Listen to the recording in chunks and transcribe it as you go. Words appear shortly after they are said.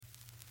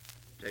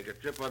Take a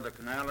trip on the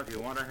canal if you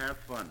want to have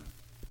fun.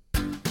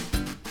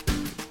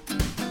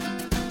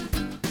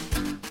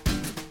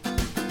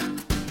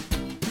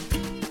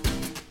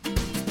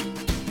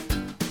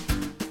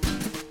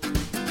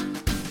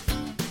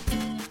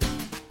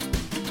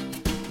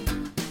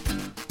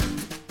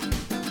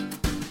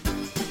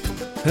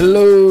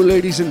 Hello,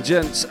 ladies and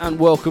gents, and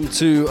welcome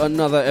to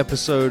another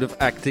episode of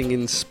Acting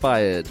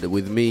Inspired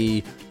with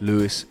me,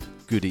 Lewis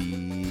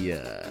Goody.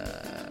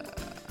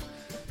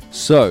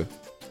 So,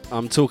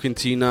 I'm talking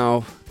to you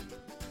now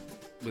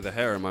with a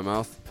hair in my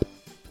mouth.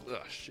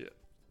 Oh, shit.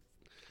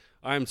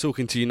 I am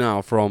talking to you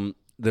now from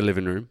the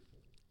living room,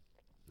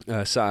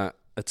 sat at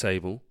a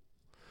table,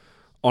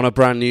 on a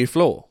brand new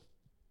floor.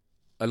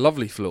 A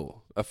lovely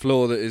floor. A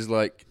floor that is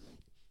like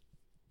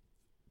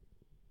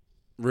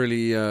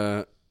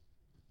really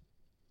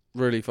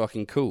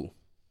fucking cool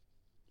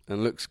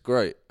and looks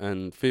great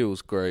and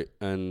feels great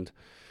and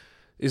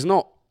is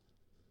not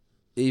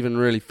even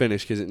really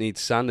finished because it needs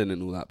sanding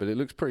and all that, but it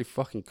looks pretty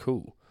fucking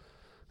cool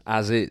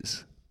as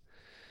is.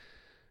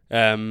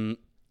 So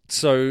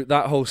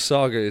that whole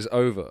saga is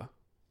over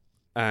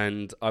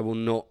and I will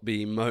not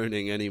be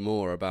moaning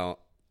anymore about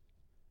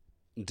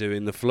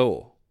doing the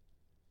floor,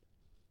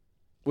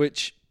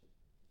 which,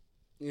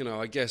 you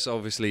know, I guess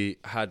obviously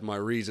had my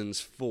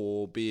reasons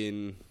for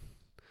being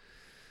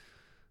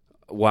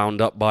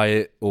wound up by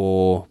it,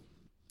 or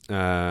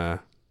you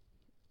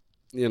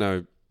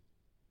know,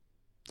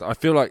 I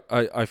feel like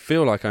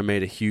I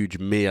made a huge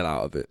meal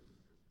out of it,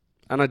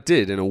 and I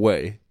did in a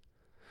way,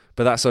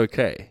 but that's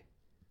okay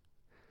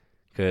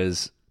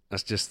because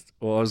that's just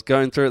what I was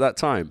going through at that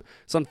time.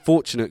 It's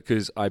unfortunate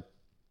because I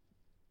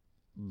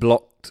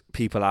blocked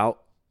people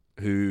out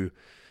who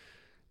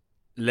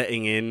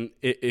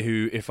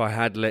if I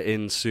had let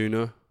in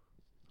sooner,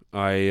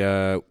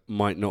 I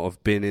might not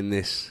have been in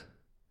this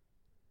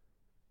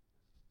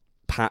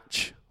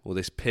patch or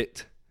this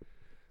pit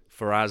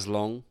for as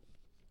long,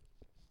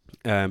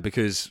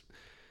 because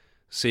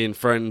seeing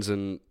friends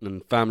and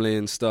family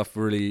and stuff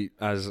really,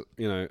 as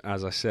you know,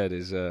 as I said,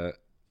 is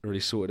really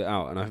sorted it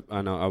out,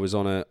 and I was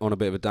on a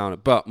bit of a downer.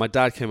 But my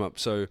dad came up,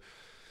 so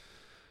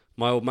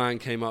my old man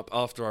came up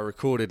after I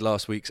recorded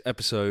last week's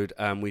episode,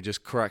 and we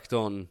just cracked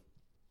on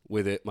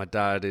with it. My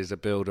dad is a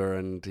builder,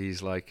 and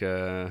he's like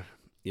you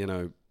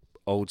know,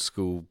 old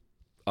school,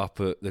 up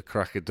at the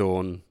crack of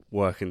dawn,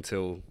 work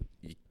until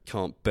you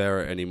can't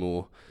bear it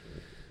anymore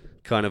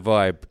kind of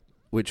vibe,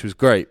 which was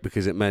great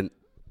because it meant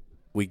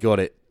we got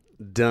it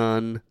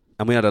done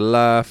and we had a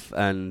laugh.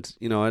 And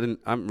you know, I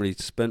haven't really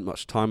spent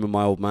much time with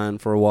my old man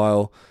for a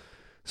while,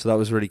 so that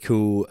was really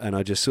cool. And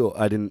I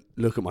didn't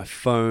look at my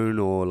phone,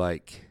 or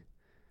like,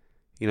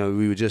 you know,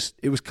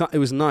 it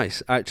was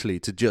nice actually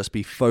to just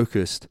be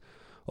focused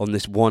on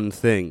this one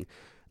thing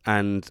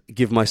and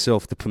give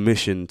myself the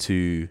permission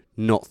to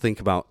not think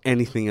about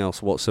anything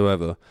else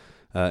whatsoever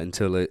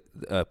until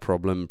a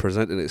problem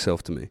presented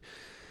itself to me.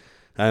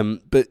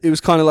 But it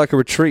was kind of like a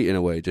retreat in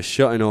a way, just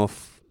shutting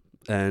off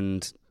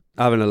and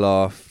having a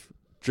laugh,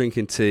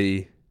 drinking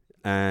tea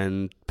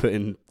and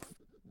putting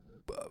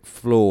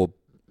flooring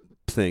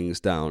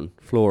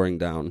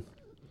down.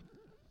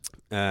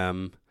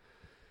 And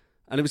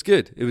it was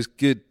good. It was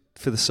good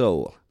for the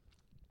soul.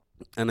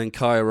 And then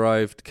Kai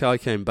arrived. Kai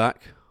came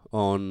back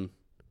on,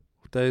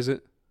 what day is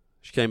it?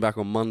 She came back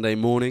on Monday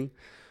morning.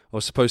 I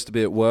was supposed to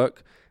be at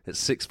work at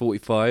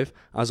 6:45,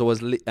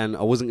 and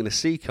I wasn't going to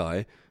see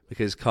Kai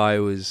because Kai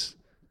was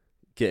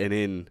getting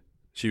in.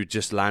 She was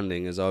just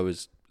landing as I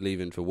was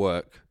leaving for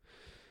work.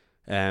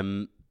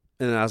 And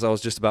as I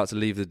was just about to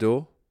leave the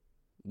door,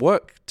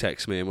 work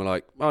texted me and were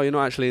like, "Oh, you're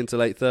not actually until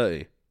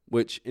 8:30,"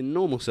 which in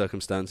normal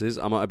circumstances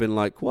I might have been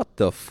like, "What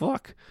the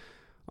fuck?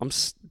 I'm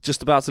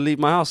just about to leave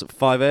my house at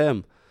 5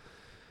 a.m.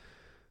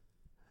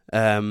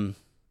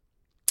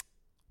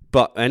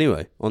 But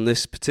anyway, on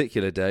this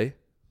particular day,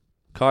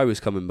 Kai was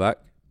coming back,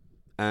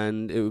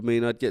 and it would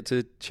mean I'd get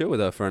to chill with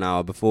her for an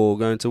hour before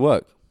going to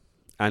work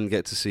and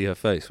get to see her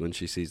face when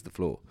she sees the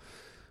floor,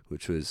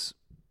 which was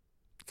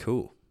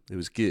cool. It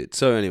was good.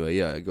 So anyway,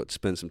 yeah, I got to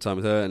spend some time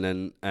with her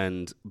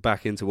and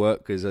back into work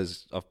because,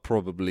 as I've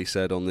probably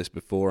said on this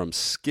before, I'm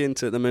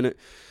skint at the minute.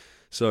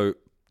 So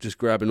just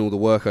grabbing all the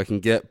work I can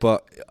get.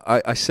 But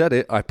I said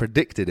it. I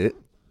predicted it.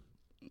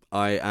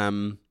 I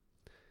am...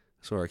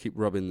 Sorry, I keep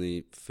rubbing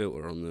the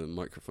filter on the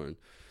microphone.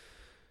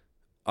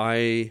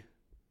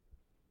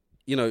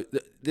 You know,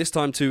 this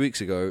time 2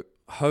 weeks ago,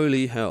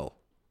 holy hell,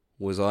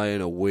 was I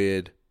in a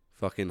weird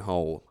fucking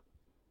hole.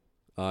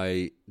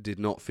 I did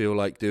not feel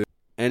like doing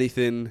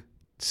anything,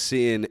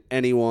 seeing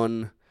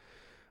anyone,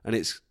 and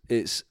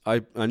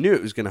I knew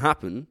it was going to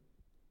happen.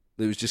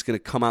 It was just going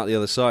to come out the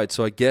other side.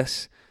 So I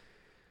guess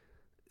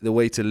the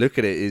way to look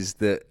at it is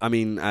that, I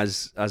mean,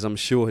 as I'm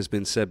sure has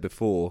been said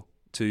before,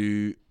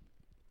 to,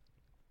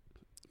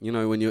 you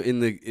know, when you're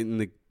in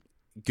the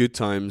good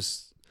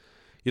times,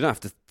 you don't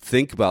have to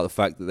think about the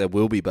fact that there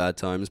will be bad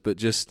times, but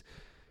just,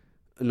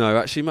 no,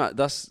 actually, Matt,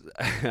 that's,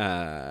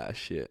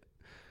 shit.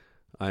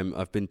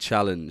 I've been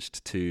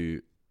challenged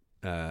to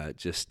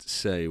just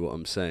say what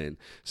I'm saying.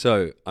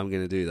 So I'm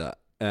going to do that.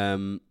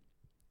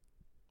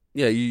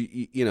 yeah,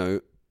 you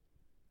know,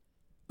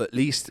 at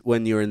least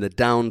when you're in the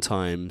down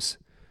times,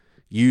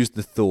 use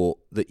the thought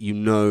that you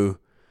know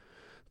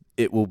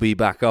it will be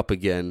back up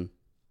again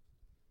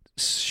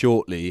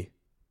shortly.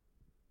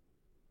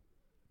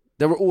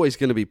 There are always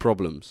going to be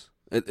problems.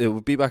 It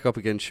will be back up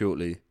again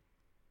shortly,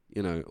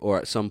 you know, or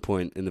at some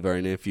point in the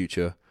very near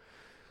future.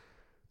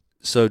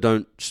 So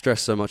don't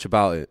stress so much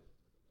about it.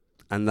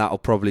 And that'll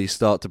probably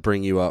start to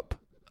bring you up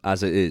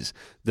as it is.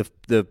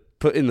 The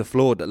putting the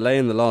floor,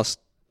 laying the last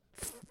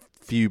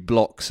few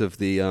blocks of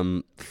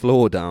the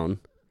floor down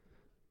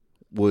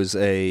was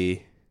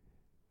a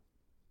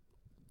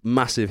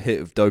massive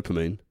hit of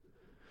dopamine.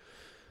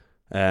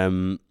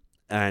 And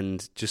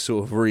just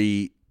sort of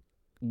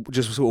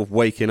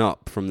waking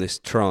up from this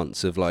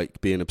trance of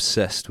like being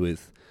obsessed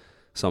with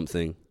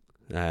something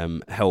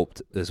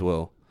helped as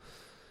well.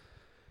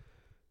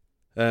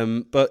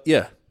 But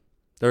yeah,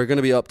 there are going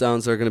to be up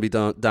downs, there are going to be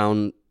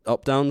down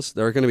up downs,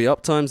 there are going to be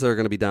up times, there are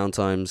going to be down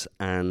times,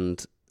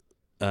 and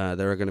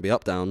there are going to be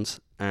up downs,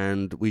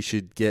 and we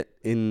should get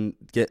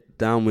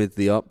down with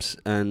the ups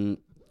and,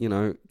 you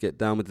know, get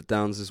down with the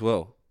downs as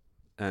well,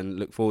 and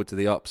look forward to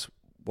the ups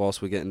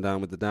whilst we're getting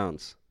down with the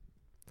downs,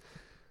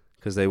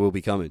 because they will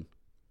be coming.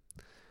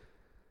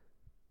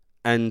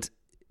 And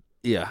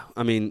yeah,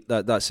 I mean,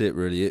 that's it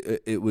really.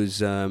 It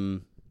was, I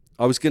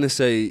was going to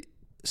say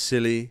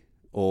silly,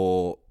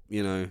 or,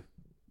 you know,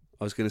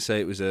 I was going to say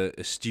it was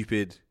a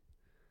stupid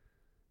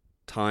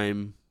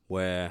time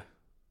where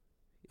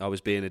I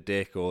was being a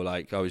dick, or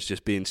like I was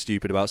just being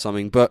stupid about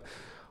something, but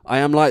I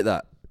am like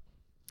that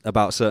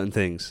about certain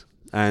things,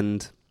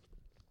 and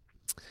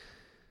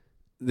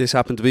this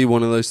happened to be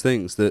one of those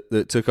things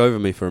that took over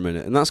me for a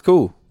minute, and that's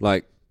cool.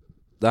 Like,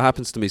 that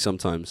happens to me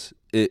sometimes.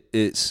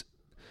 It's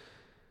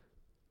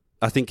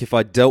I think if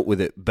I dealt with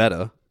it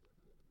better,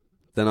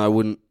 then I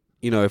wouldn't,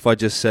 you know, if I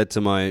just said to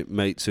my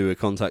mates who were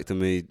contacting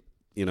me,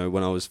 you know,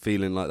 when I was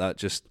feeling like that,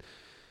 just,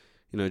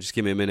 you know, just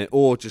give me a minute,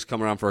 or just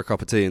come around for a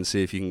cup of tea and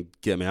see if you can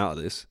get me out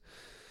of this.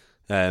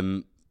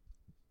 You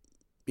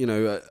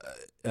know,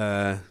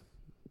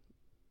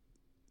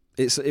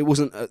 it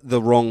wasn't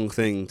the wrong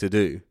thing to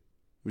do.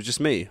 It was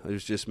just me. It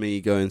was just me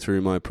going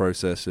through my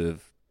process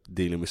of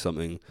dealing with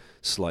something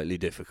slightly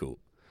difficult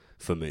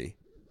for me.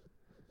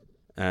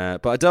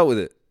 But I dealt with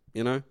it,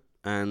 you know,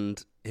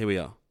 and here we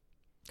are.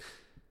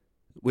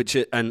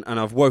 And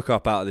I've woke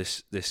up out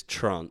of this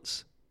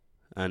trance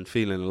and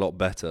feeling a lot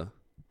better,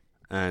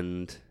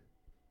 and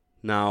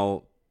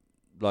now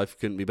life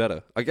couldn't be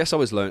better. I guess I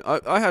was lonely.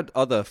 I had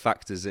other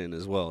factors in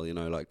as well, you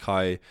know, like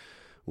Kaes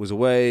was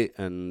away,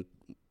 and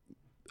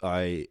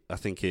I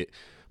think it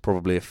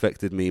probably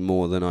affected me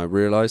more than I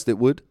realised it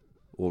would,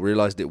 or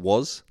realised it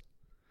was.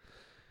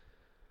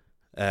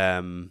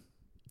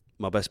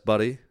 My best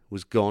buddy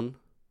was gone.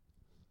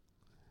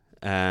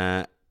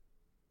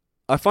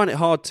 I find it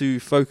hard to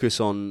focus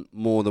on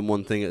more than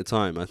one thing at a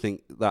time. I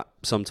think that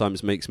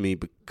sometimes makes me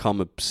become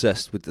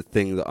obsessed with the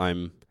thing that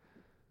I'm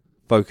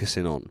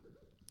focusing on.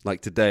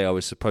 Like today, I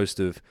was supposed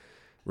to have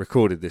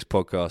recorded this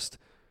podcast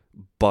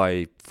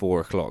by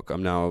 4 o'clock.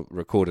 I'm now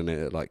recording it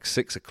at like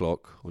 6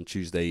 o'clock on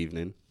Tuesday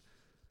evening.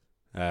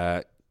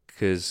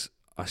 Because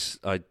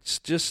I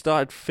just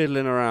started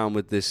fiddling around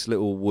with this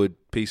little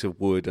piece of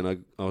wood, and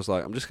I was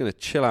like, I'm just going to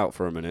chill out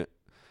for a minute.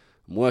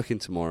 I'm working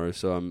tomorrow,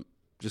 so I'm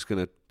just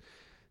going to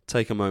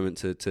take a moment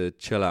to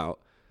chill out.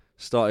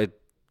 Started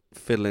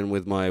fiddling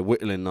with my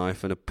whittling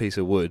knife and a piece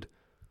of wood,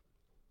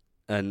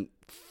 and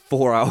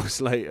 4 hours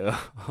later,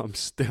 I'm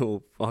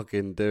still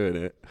fucking doing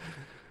it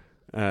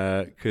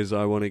because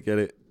I want to get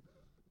it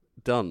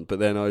done. But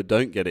then I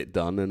don't get it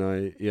done,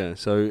 and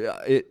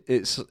so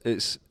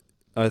it's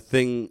a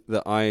thing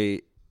that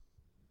I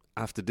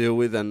have to deal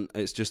with, and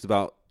it's just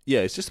about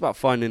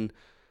finding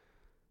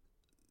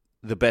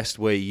the best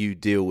way you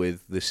deal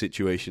with the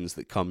situations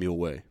that come your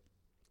way.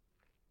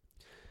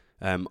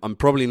 I'm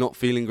probably not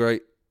feeling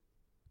great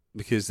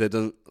because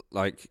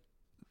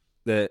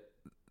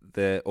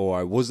or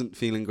I wasn't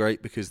feeling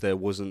great because there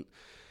wasn't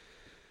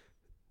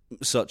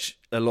such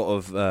a lot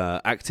of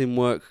acting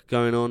work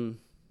going on.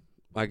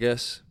 I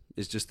guess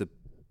it's just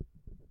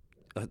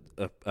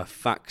a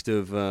fact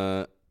of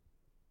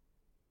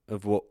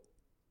what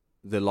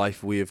the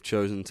life we have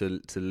chosen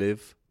to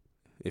live.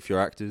 If you're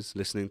actors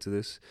listening to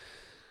this,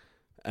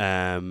 you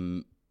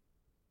know,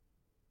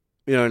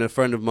 and a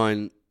friend of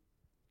mine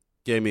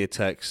gave me a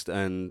text,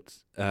 and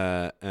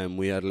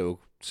we had a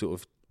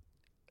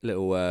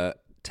little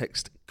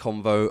text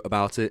convo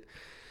about it.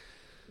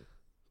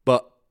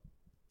 But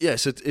yeah,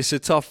 it's a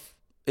tough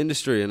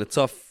industry and a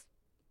tough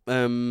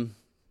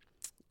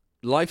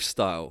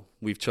lifestyle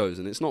we've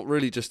chosen. It's not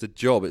really just a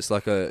job. It's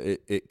like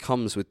it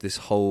comes with this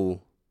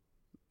whole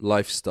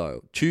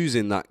lifestyle.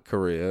 Choosing that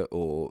career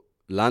or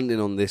landing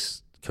on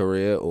this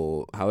career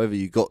or however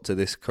you got to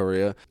this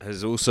career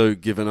has also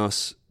given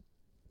us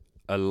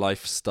a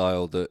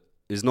lifestyle that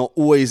is not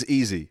always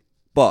easy,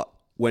 but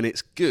when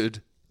it's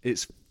good,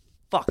 it's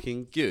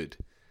fucking good.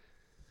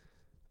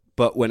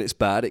 But when it's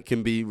bad, it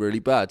can be really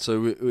bad.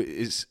 So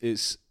it's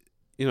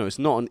you know, it's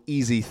not an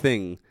easy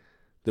thing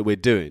that we're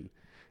doing.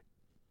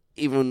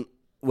 even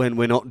when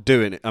we're not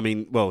doing it. I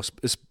mean, well,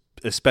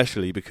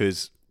 especially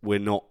because we're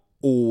not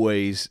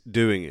always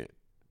doing it,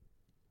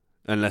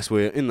 unless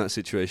we're in that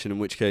situation, in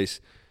which case,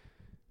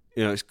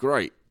 it's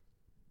great.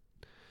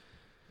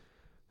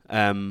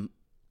 And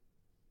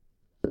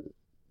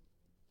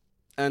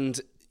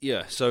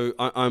so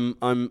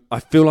I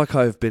feel like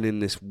I've been in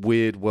this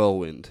weird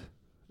whirlwind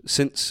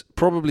since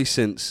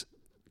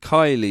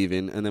Kai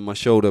leaving, and then my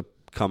shoulder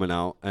coming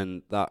out,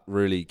 and that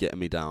really getting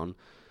me down,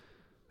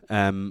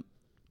 or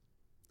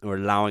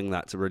allowing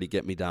that to really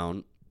get me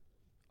down.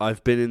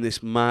 I've been in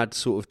this mad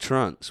sort of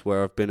trance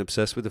where I've been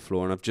obsessed with the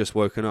floor, and I've just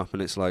woken up,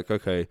 and it's like,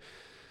 okay,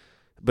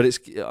 but it's,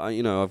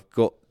 I've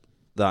got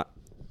that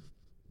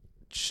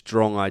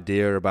strong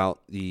idea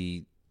about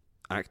the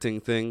acting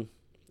thing,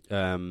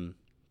 and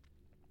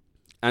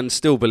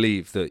still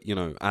believe that,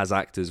 as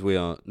actors, we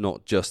are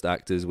not just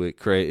actors, we're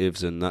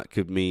creatives, and that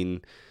could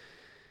mean,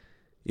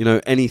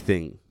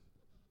 anything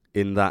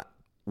in that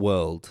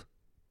world.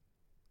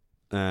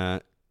 So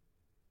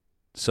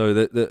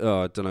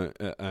I don't know.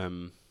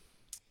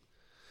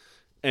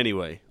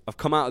 Anyway, I've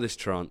come out of this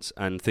trance,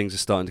 and things are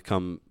starting to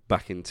come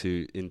back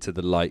into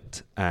the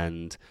light,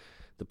 and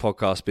the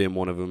podcast being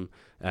one of them.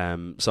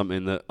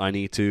 Something that I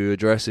need to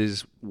address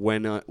is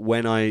when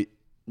I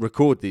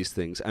record these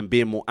things and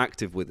being more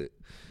active with it,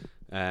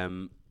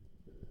 and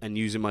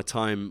using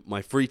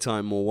my free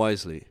time more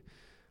wisely.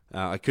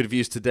 I could have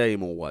used today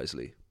more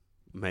wisely,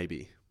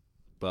 maybe,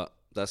 but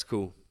that's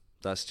cool.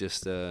 That's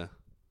just it's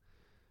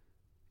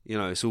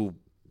all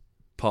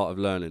part of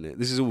learning it.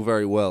 This is all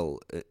very well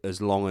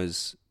as long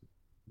as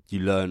you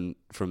learn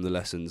from the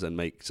lessons and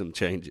make some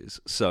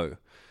changes. So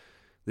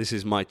this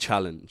is my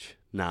challenge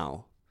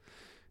now,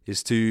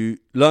 is to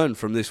learn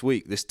from this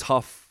week, this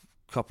tough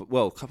couple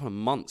of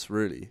months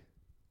really,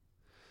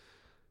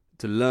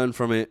 to learn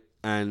from it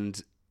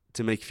and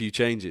to make a few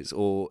changes,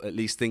 or at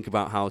least think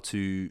about how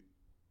to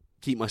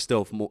keep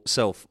myself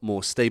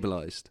more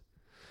stabilized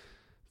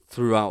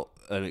throughout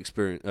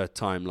a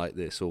time like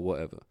this or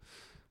whatever.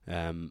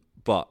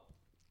 But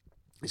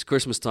it's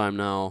Christmas time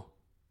now,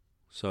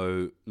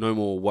 so no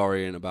more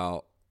worrying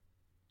about,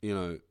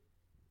 we're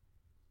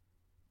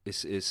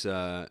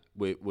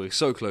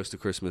so close to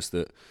Christmas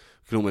that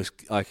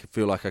I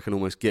feel like I can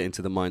almost get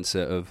into the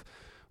mindset of,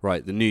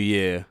 right, the new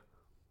year.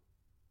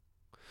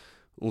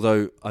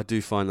 Although I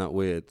do find that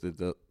weird,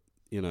 the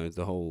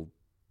whole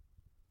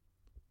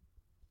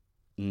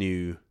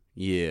new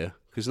year,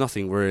 because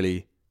nothing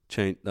really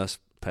change. That's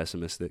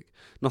pessimistic.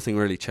 Nothing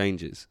really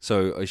changes,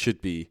 so I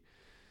should be.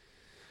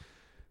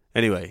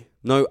 Anyway,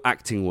 no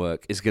acting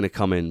work is going to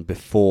come in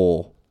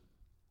before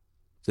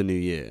the new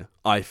year.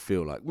 I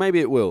feel like maybe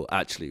it will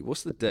actually.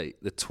 What's the date?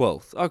 The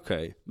 12th.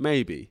 Okay,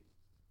 maybe.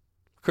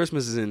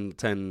 Christmas is in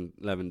 10,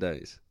 11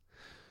 days.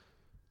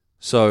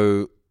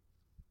 So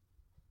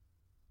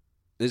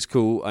it's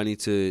cool. I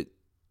need to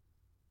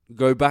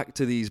go back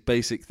to these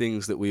basic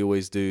things that we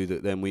always do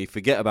that then we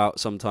forget about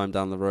sometime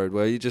down the road,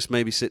 where you just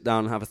maybe sit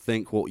down and have a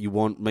think what you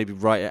want, maybe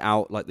write it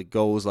out, like the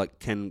goals, like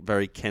Ken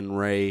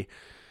Ray,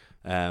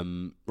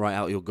 write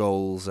out your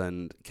goals.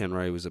 And Ken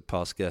Ray was a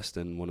past guest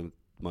and one of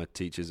my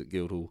teachers at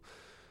Guildhall,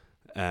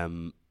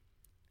 and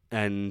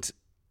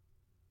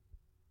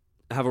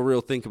have a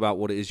real think about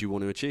what it is you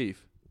want to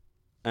achieve,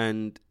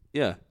 and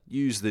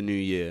use the new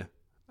year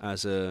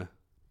as a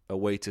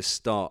way to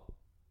start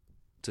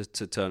to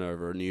turn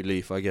over a new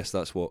leaf. I guess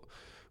that's what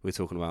we're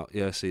talking about.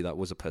 Yeah, see, that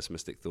was a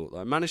pessimistic thought.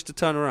 I managed to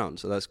turn around,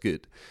 so that's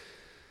good.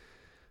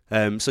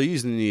 So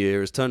using the new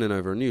year as turning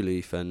over a new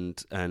leaf,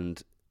 but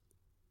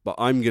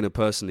I'm going to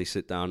personally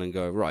sit down and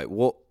go, right,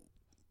 what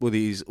were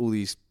all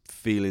these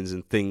feelings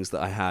and things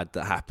that I had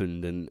that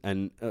happened,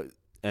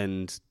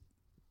 and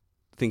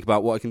think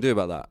about what I can do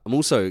about that. I'm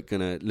also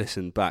going to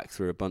listen back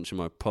through a bunch of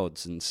my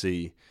pods and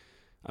see,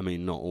 I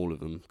mean, not all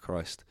of them,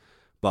 Christ,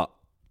 but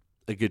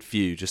a good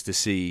few, just to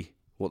see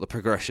what the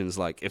progression's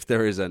like, if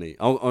there is any.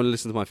 I'll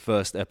listen to my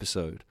first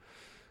episode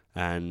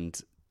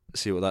and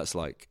see what that's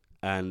like.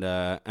 And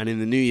in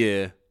the new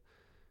year,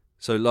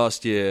 so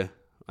last year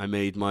I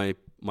made my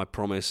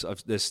promise.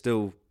 There's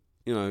still,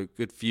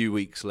 good few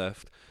weeks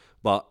left,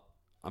 but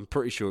I'm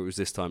pretty sure it was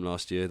this time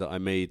last year that I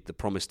made the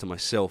promise to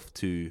myself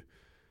to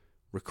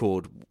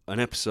record an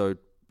episode.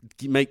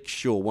 Make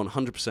sure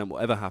 100%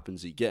 whatever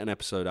happens, you get an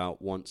episode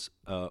out once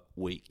a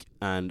week.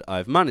 And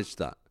I've managed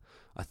that,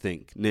 I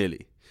think,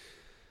 nearly.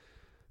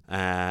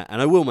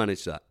 And I will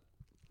manage that.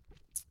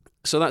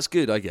 So that's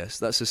good, I guess.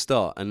 That's a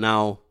start. And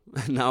now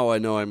I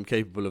know I'm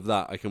capable of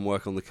that. I can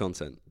work on the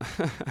content.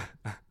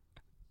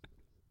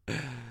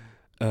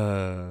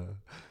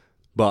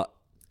 But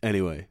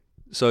anyway,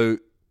 so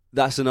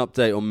that's an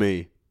update on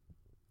me.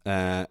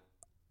 I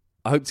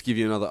hope to give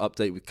you another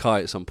update with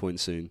Kai at some point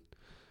soon.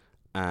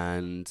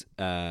 And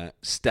get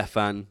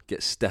Stefan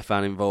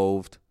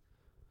involved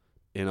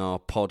in our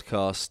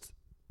podcast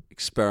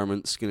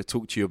experiments. Going to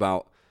talk to you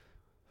about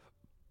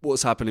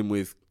what's happening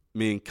with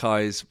me and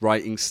Kaes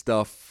writing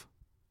stuff,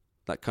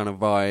 that kind of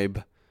vibe.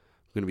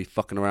 I'm going to be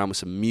fucking around with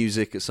some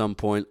music at some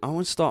point. I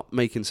want to start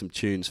making some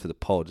tunes for the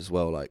pod as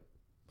well, like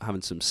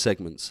having some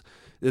segments.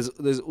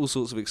 there's all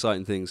sorts of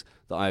exciting things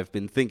that I've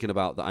been thinking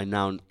about that I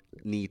now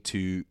need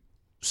to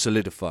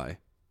solidify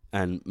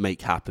and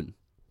make happen,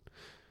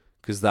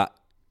 because that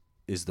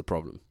is the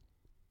problem.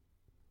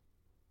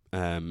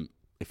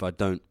 If I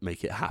don't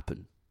make it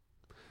happen,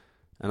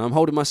 and I'm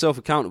holding myself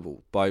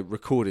accountable by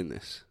recording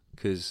this,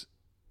 because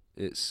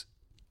it's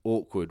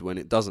awkward when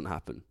it doesn't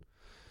happen.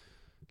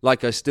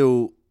 Like, I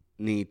still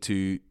need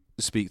to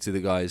speak to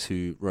the guys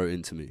who wrote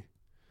into me.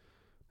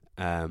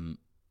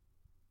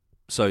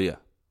 So yeah,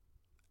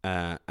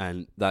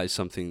 and that is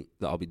something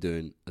that I'll be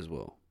doing as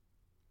well.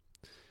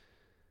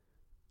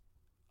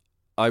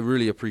 I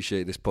really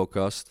appreciate this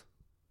podcast.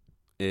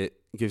 It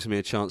gives me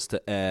a chance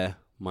to air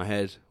my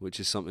head, which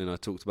is something I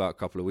talked about a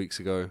couple of weeks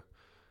ago,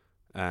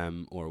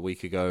 or a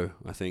week ago,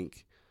 I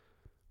think.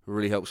 It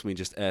really helps me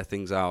just air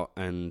things out,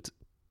 and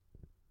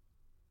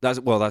that's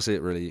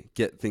it really.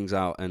 Get things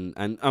out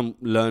and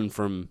learn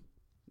from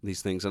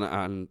these things,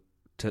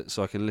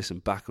 so I can listen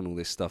back on all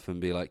this stuff and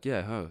be like,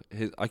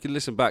 I can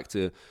listen back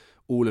to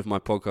all of my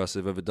podcasts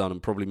I've ever done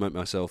and probably make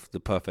myself the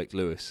perfect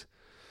Lewis.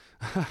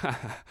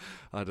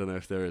 I don't know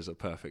if there is a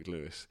perfect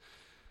Lewis.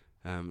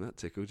 That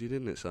tickled you,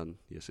 didn't it, son?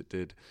 Yes, it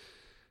did.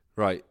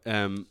 Right.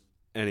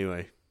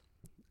 Anyway,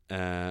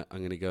 I'm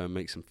going to go and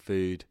make some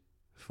food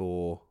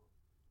for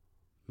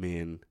me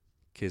and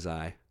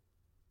Kaes.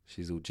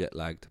 She's all jet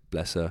lagged.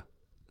 Bless her.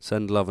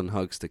 Send love and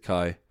hugs to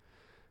Kai.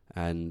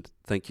 And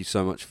thank you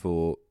so much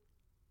for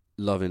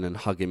loving and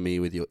hugging me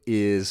with your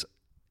ears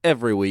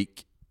every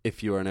week.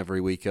 If you're an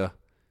every weeker,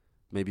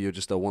 maybe you're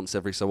just a once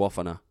every so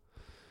oftener.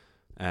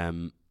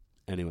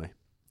 Anyway,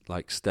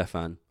 like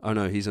Stefan. Oh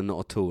no, he's a not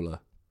a taller.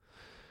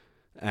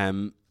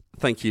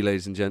 Thank you,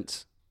 ladies and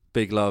gents.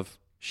 Big love.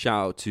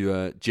 Shout out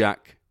to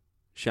Jack.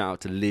 Shout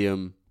out to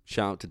Liam.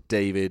 Shout out to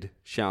David.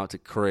 Shout out to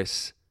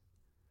Chris.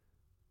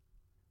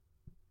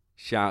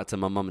 Shout out to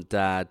my mum and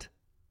dad.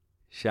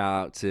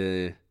 Shout out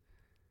to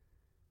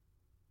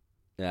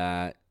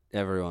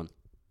everyone.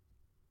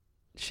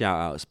 Shout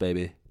outs,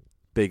 baby.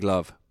 Big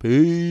love.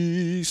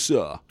 Peace.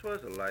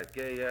 'Twas a light,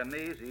 gay and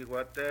easy,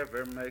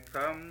 whatever may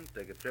come.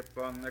 Take a trip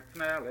on the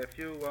canal if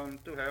you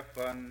want to have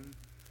fun.